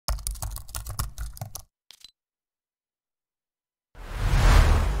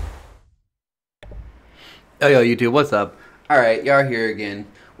Yo, YouTube, what's up? Alright, y'all here again.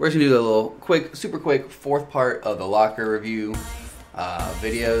 We're just gonna do a little quick, super quick fourth part of the locker review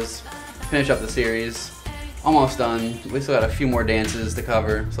videos. Finish up the series. Almost done. We still got a few more dances to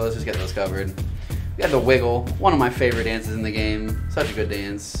cover, so let's just get those covered. We got the Wiggle, one of my favorite dances in the game. Such a good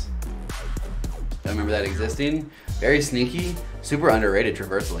dance. I remember that existing. Very sneaky, super underrated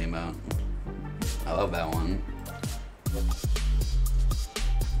traversal emote. I love that one.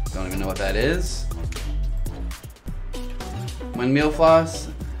 Don't even know what that is. Windmill floss.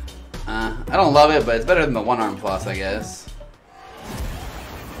 I don't love it, but it's better than the one-arm floss, I guess.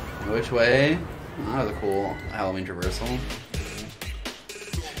 Which way? Oh, that was a cool Halloween traversal.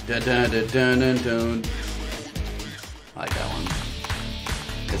 Dun, dun, dun, dun, dun, dun. I like that one.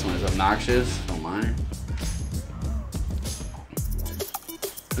 This one is obnoxious. Don't mind.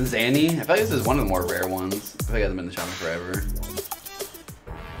 Zanny. I feel like this is one of the more rare ones. I feel like it hasn't been in the shop in forever.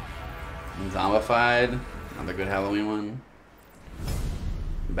 Zombified. Another good Halloween one.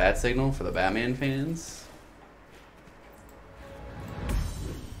 Bat Signal for the Batman fans.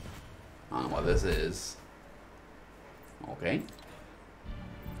 I don't know what this is. Okay.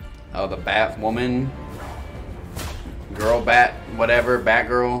 Oh, the Bat Woman. Girl Bat, whatever.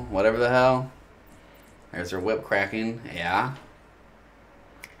 Batgirl, whatever the hell. There's her whip cracking. Yeah.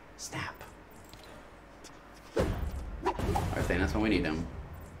 Snap. I think that's when we need them.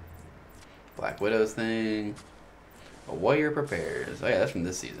 Black Widow's thing. A warrior prepares. Oh yeah, that's from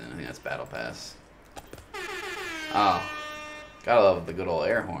this season. I think that's Battle Pass. Oh. Gotta love the good old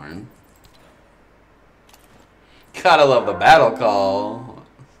air horn. Gotta love the battle call.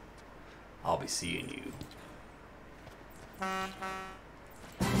 I'll be seeing you.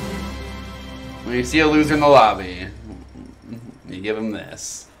 When you see a loser in the lobby, you give him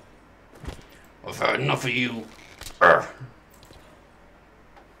this. I've had enough of you. Urgh.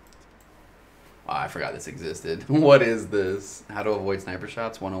 Oh, I forgot this existed. What is this? How to avoid sniper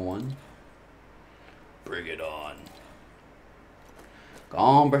shots 101? Bring it on. Go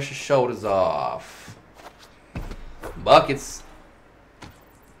on, brush your shoulders off. Buckets.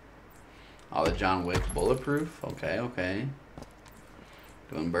 Oh, the John Wick bulletproof. Okay, okay.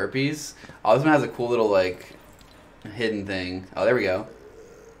 Doing burpees. Oh, this one has a cool little, like, hidden thing. Oh, there we go.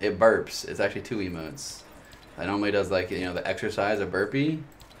 It burps. It's actually two emotes. It normally does, like, you know, the exercise of burpee.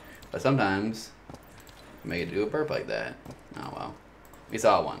 But sometimes, make it do a burp like that. Oh, well. We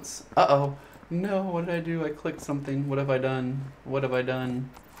saw it once. Uh-oh. No, what did I do? I clicked something. What have I done? What have I done?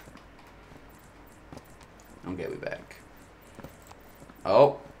 Okay, we back.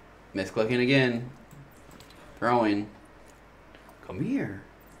 Oh. Misclicking again. Throwing. Come here.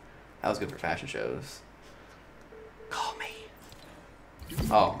 That was good for fashion shows. Call me.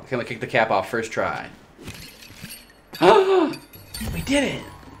 Oh, can we kick the cap off first try? We did it!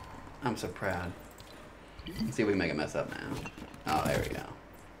 I'm so proud. Let's see if we can make it mess up now. Oh, there we go.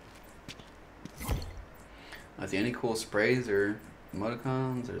 I see any cool sprays or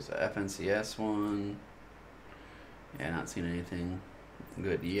emoticons? There's a FNCS one. Yeah, not seen anything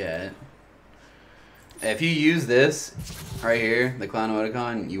good yet. If you use this right here, the clown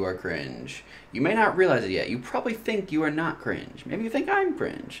emoticon, you are cringe. You may not realize it yet. You probably think you are not cringe. Maybe you think I'm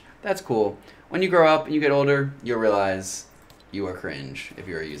cringe. That's cool. When you grow up and you get older, you'll realize you are cringe if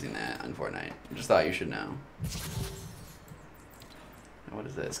you are using that on Fortnite. I just thought you should know. What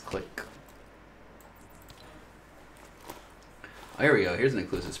is this? Click. Oh, here we go. Here's an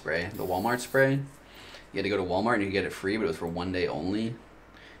exclusive spray. The Walmart spray. You had to go to Walmart and you could get it free, but it was for one day only.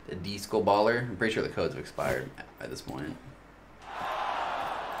 The Disco Baller. I'm pretty sure the codes have expired by this point.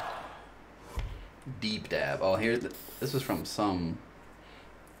 Deep Dab. Oh, this was from some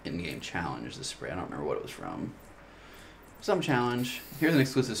in-game challenge, this spray. I don't remember what it was from. Some challenge. Here's an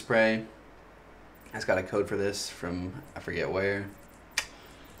exclusive spray. I just got a code for this from I forget where.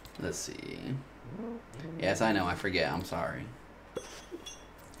 Let's see. Yes, I know. I forget. I'm sorry.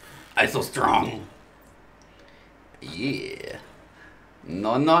 I'm so strong. Yeah.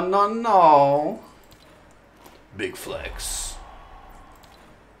 No, no, no, no. Big flex.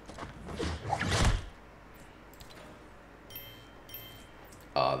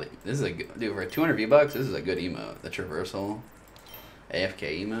 Oh, this is a good, dude, for 200 V-Bucks, this is a good emote. The traversal.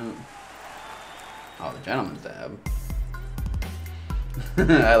 AFK emote. Oh, the gentleman's dab.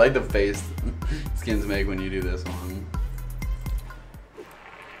 I like the face skins make when you do this one.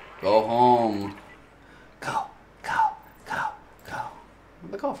 Go home. Go, go, go, go.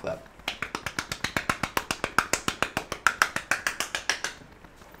 The golf clap.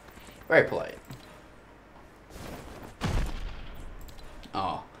 Very polite.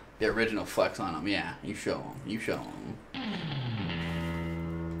 Oh, the original flex on him. Yeah, you show him. You show him.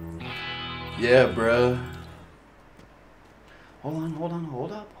 Yeah, bruh. Hold on, hold on,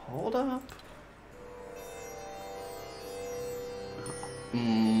 hold up, hold up.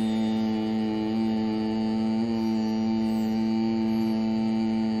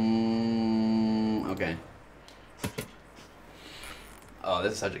 Okay. Oh,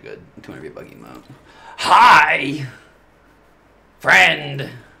 this is such a good 200 buggy emote. Hi! Friend!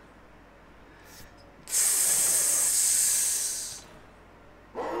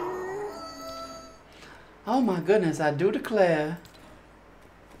 Oh my goodness, I do declare.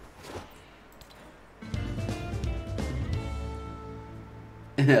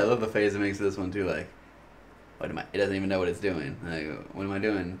 I love the face it makes this one too, like, what am I? It doesn't even know what it's doing. Like, what am I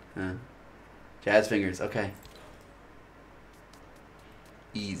doing? Jazz fingers, okay.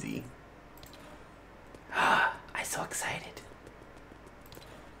 Easy. I'm so excited.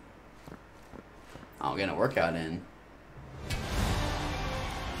 I'm getting a workout in.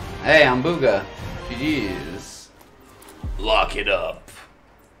 Hey, I'm Booga. GG's. Lock it up.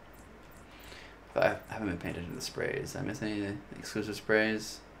 I haven't been paying attention to the sprays. Did I miss any exclusive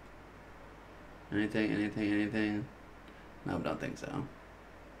sprays? Anything? No, don't think so.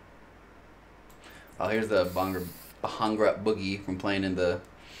 Oh, here's the Bhangra Boogie from playing in the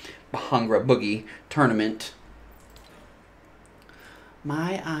Bhangra Boogie tournament.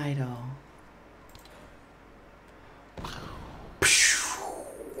 My idol.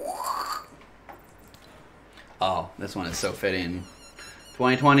 Oh, this one is so fitting.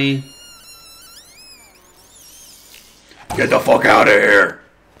 2020. Get the fuck out of here.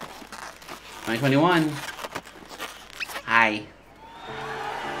 2021. Hi.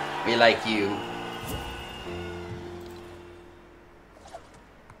 We like you.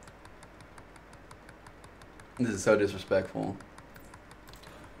 This is so disrespectful.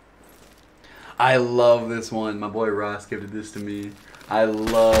 I love this one. My boy Ross gifted this to me. I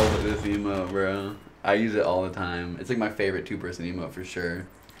love this emote, bro. I use it all the time. It's like my favorite two-person emote for sure.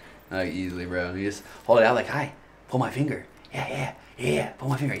 Easily, bro. You just hold it out like, hi, pull my finger. Yeah, pull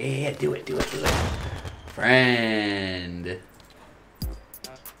my finger. Yeah, do it. Friend.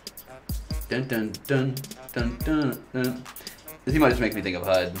 Dun dun dun dun dun dun. This emote just makes me think of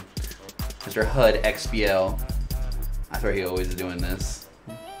HUD. Mr. HUD XBL. I swear he always is doing this.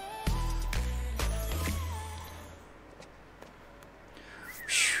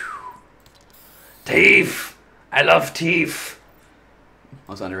 Teeth! I love teeth!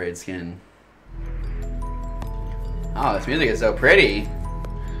 Most underrated skin. Oh, this music is so pretty.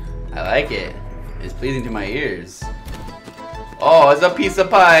 I like it. It's pleasing to my ears. Oh, it's a pizza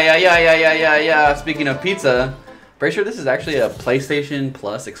pie. Yeah. Speaking of pizza, pretty sure this is actually a PlayStation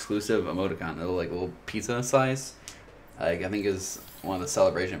Plus exclusive emoticon. A little pizza slice. Like, I think is one of the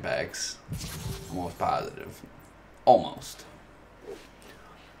celebration packs. Almost positive. Almost.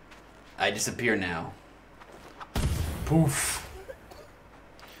 I disappear now. Poof.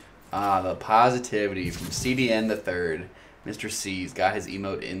 Ah, the positivity from CDN the Third. Mr. C's got his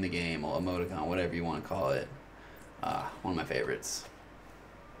emote in the game, or emoticon, whatever you want to call it. One of my favorites.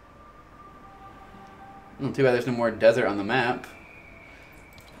 Too bad there's no more desert on the map.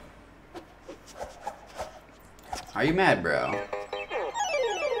 Are you mad, bro?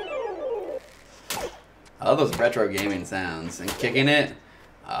 I love those retro gaming sounds. And kicking it,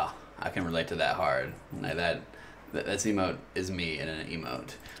 I can relate to that hard. That emote is me in an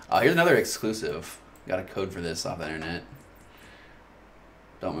emote. Here's another exclusive. Got a code for this off the internet.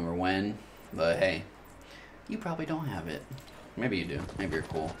 Don't remember when, but hey, you probably don't have it. Maybe you do. Maybe you're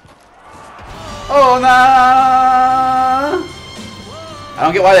cool. Oh no! I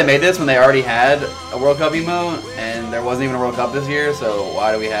don't get why they made this when they already had a World Cup emote and there wasn't even a World Cup this year, so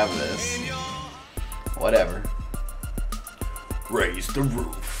why do we have this? Whatever. Raise the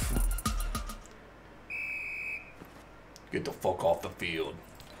roof. Get the fuck off the field.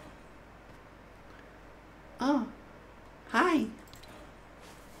 Oh. Hi.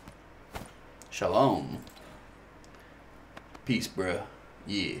 Shalom. Peace, bruh.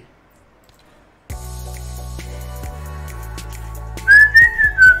 Yeah.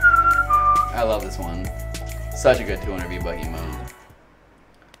 I love this one. Such a good 200 V-Buck emote.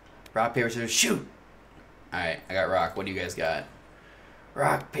 Rock, paper, scissors, shoot! Alright, I got rock. What do you guys got?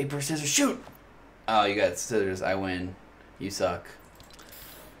 Rock, paper, scissors, shoot! Oh, you got scissors. I win. You suck.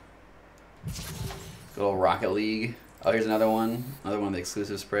 Good old Rocket League. Oh, here's another one. Another one of the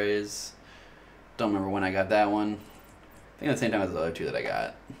exclusive sprays. Don't remember when I got that one. I think at the same time as the other two that I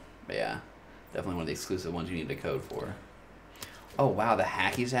got. But yeah, definitely one of the exclusive ones you need a code for. Oh wow, the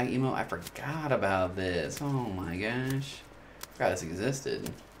Hacky Sack emote. I forgot about this. Oh my gosh. I forgot this existed.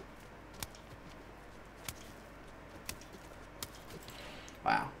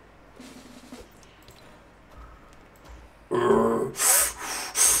 Wow.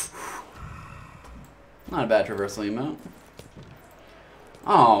 Not a bad traversal emote.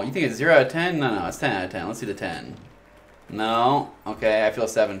 Oh, you think it's 0 out of 10? No, it's 10 out of 10. Let's see the 10. No. Okay, I feel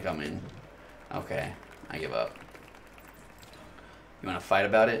 7 coming. Okay, I give up. You want to fight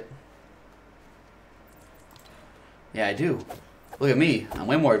about it? Yeah, I do. Look at me. I'm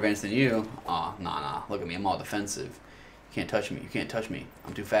way more advanced than you. Aw, nah. Look at me. I'm all defensive. You can't touch me. You can't touch me.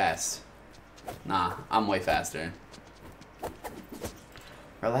 I'm too fast. Nah, I'm way faster.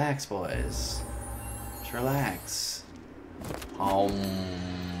 Relax, boys. Just relax.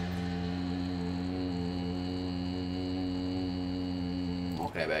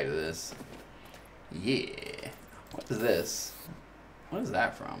 Okay, back to this. Yeah. What is this? What is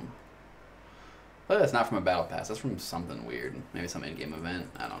that from? Oh, that's not from a battle pass. That's from something weird. Maybe some in-game event.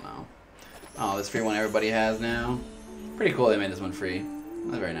 I don't know. Oh, this free one everybody has now. Pretty cool they made this one free.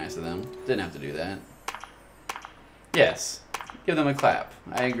 That's very nice of them. Didn't have to do that. Yes. Give them a clap.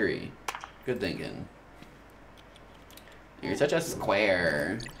 I agree. Good thinking. You're such a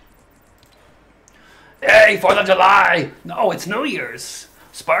square. Hey, 4th of July! No, it's New Year's.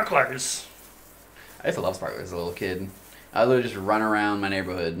 Sparklers. I used to love sparklers as a little kid. I would literally just run around my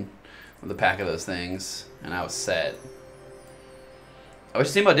neighborhood with a pack of those things, and I was set. I wish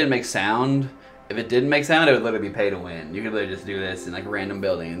Steamboat didn't make sound. If it didn't make sound, it would literally be pay to win. You could literally just do this in like random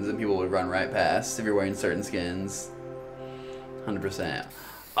buildings, and people would run right past if you're wearing certain skins. 100%.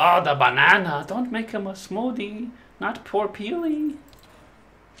 Oh, the banana. Don't make him a smoothie. Not poor peely.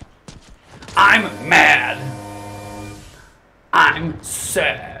 I'm mad. I'm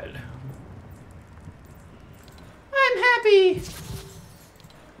sad. I'm happy.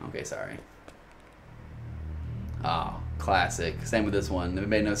 Okay, sorry. Oh, classic. Same with this one. If it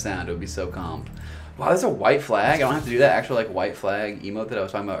made no sound, it would be so comp. Wow, there's a white flag. I don't have to do that actual like white flag emote that I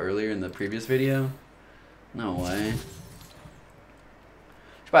was talking about earlier in the previous video. No way.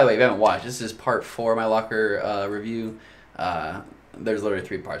 By the way, if you haven't watched, this is part 4 of my locker review. There's literally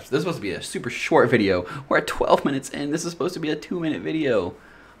 3 parts. This is supposed to be a super short video. We're at 12 minutes in. This is supposed to be a 2-minute video.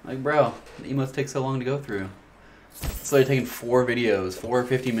 Like, bro, the emotes take so long to go through. It's literally taking 4 videos, 4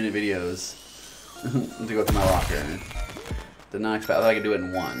 15-minute videos to go through my locker. Did not expect. I thought I could do it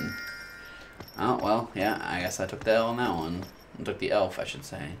in 1. Oh, well, yeah, I guess I took the L on that one. I took the elf, I should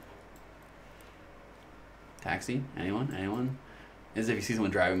say. Taxi? Anyone? Anyone? As if you see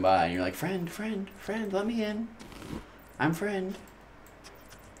someone driving by and you're like, friend, let me in. I'm friend.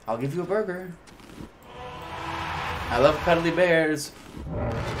 I'll give you a burger. I love cuddly bears.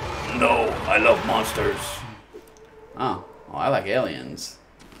 No, I love monsters. Oh, well, I like aliens.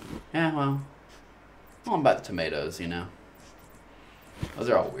 Yeah, well, I'm about the tomatoes, you know. Those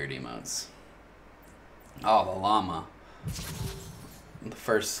are all weird emotes. Oh, the llama. The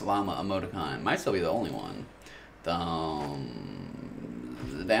first llama emoticon. Might still be the only one. Thumbs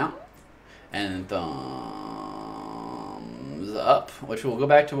down and thumbs up, which we'll go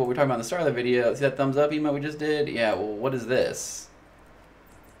back to what we were talking about in the start of the video. See that thumbs up emote we just did? Yeah, well, what is this?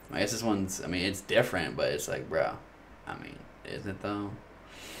 I guess this one's, I mean, it's different, but it's like, bro, I mean, is it though?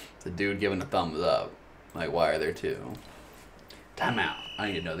 It's a dude giving a thumbs up. Like, why are there 2? Time out.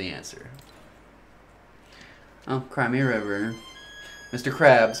 I need to know the answer. Oh, Crimea River. Mr.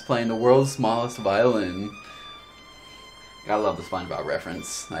 Krabs playing the world's smallest violin. Gotta love the SpongeBob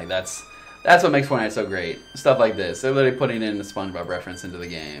reference. Like that's what makes Fortnite so great. Stuff like this. They're literally putting in the SpongeBob reference into the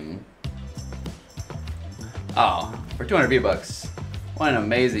game. Oh, for 200 V-Bucks. What an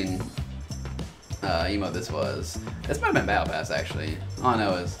amazing emote this was. This might have been Battle Pass actually. Oh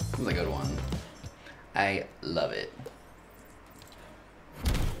no, it was a good one. I love it.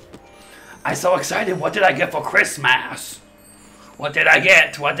 I'm so excited. What did I get for Christmas? What did I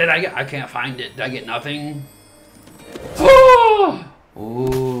get? What did I get? I can't find it. Did I get nothing?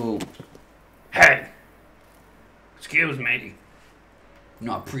 Ooh. Hey. Excuse me.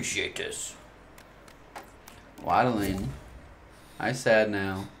 No, I appreciate this. Waddling. I'm sad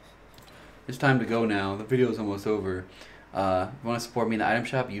now. It's time to go now. The video's almost over. If you want to support me in the item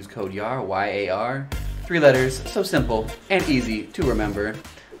shop, use code YAR, Y-A-R. 3 letters, so simple and easy to remember.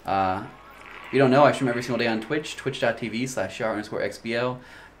 If you don't know, I stream every single day on Twitch, twitch.tv/YAR_XBL.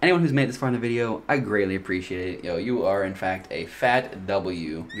 Anyone who's made this far in the video, I greatly appreciate it. Yo, you are in fact a fat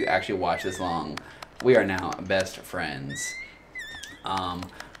W. You actually watch this long. We are now best friends. But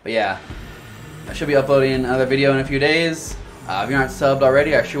yeah, I should be uploading another video in a few days. If you're not subbed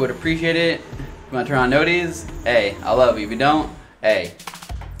already, I sure would appreciate it. If you want to turn on noties, hey, I love you. If you don't, hey,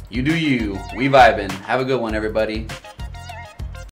 you do you. We vibing. Have a good one, everybody.